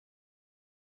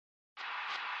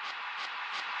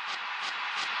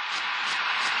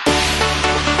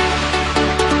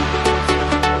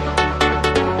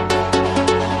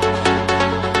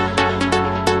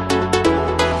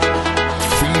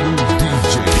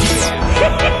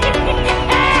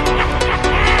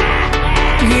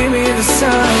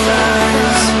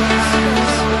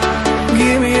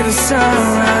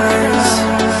sunrise.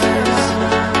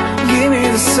 Give me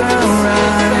the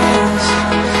sunrise.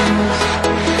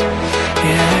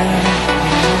 Yeah.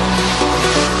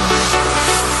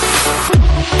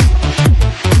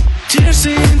 Tears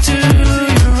into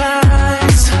your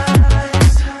eyes.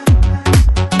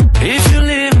 If you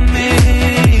leave me,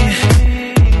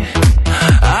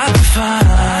 I'll be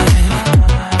fine.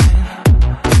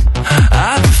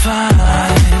 I'll be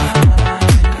fine.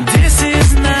 This is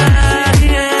not the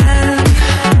end.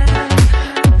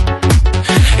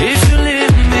 If you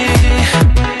leave me,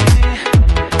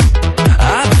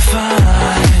 I'll be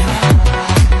fine.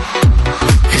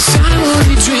 'Cause I'm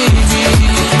only dreaming.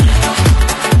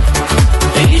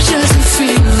 It's just a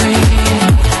feeling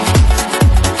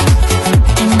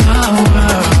in my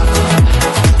world,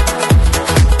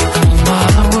 in my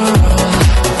world.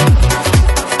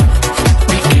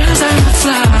 Because I'm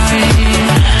flying,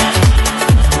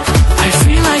 I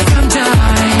feel like I'm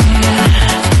dying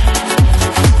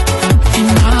in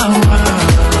my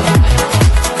world,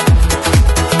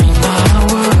 in my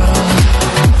world.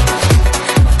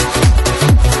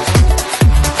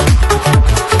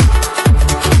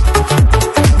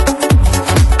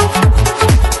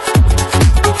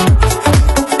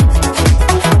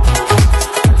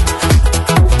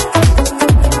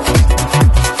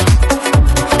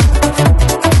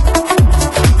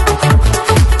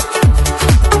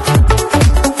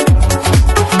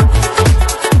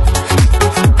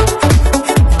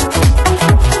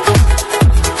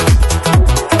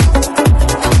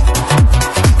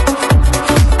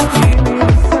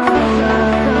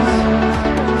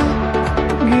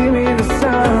 Give me the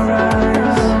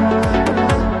sunrise.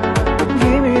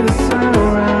 Give me the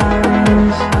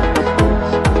sunrise.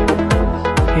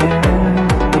 Yeah, yeah.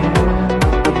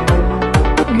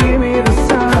 Give me the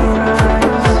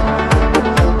sunrise.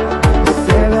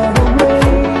 Instead of the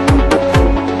rain.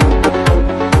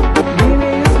 Give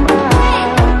me a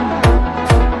smile.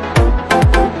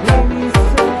 Give me a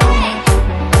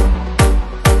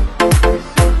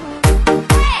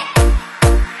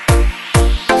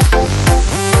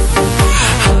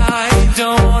I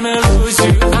don't wanna lose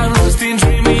you. I'm lost in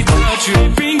dream without you.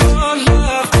 Bring your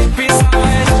love deep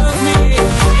inside of me.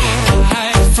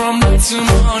 Hide from night to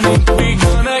morning. We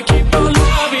gonna keep on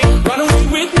loving. Run away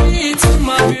with me to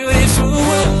my beautiful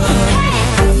world.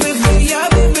 Baby, yeah,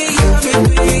 baby, yeah,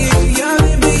 baby, yeah,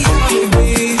 baby, yeah, baby.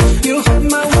 You hold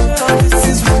my world. This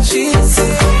is what she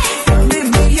said. Yeah,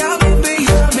 baby, yeah, baby,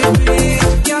 yeah, baby,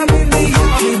 yeah, baby,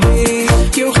 yeah, baby.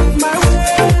 You hold my world.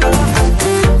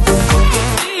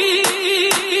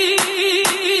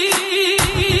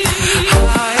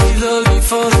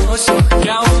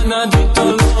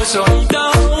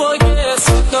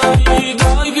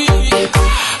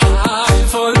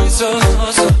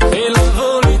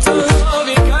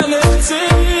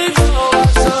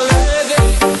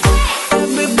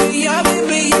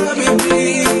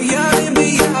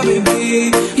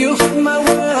 You hold my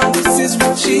world, this is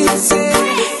what she said.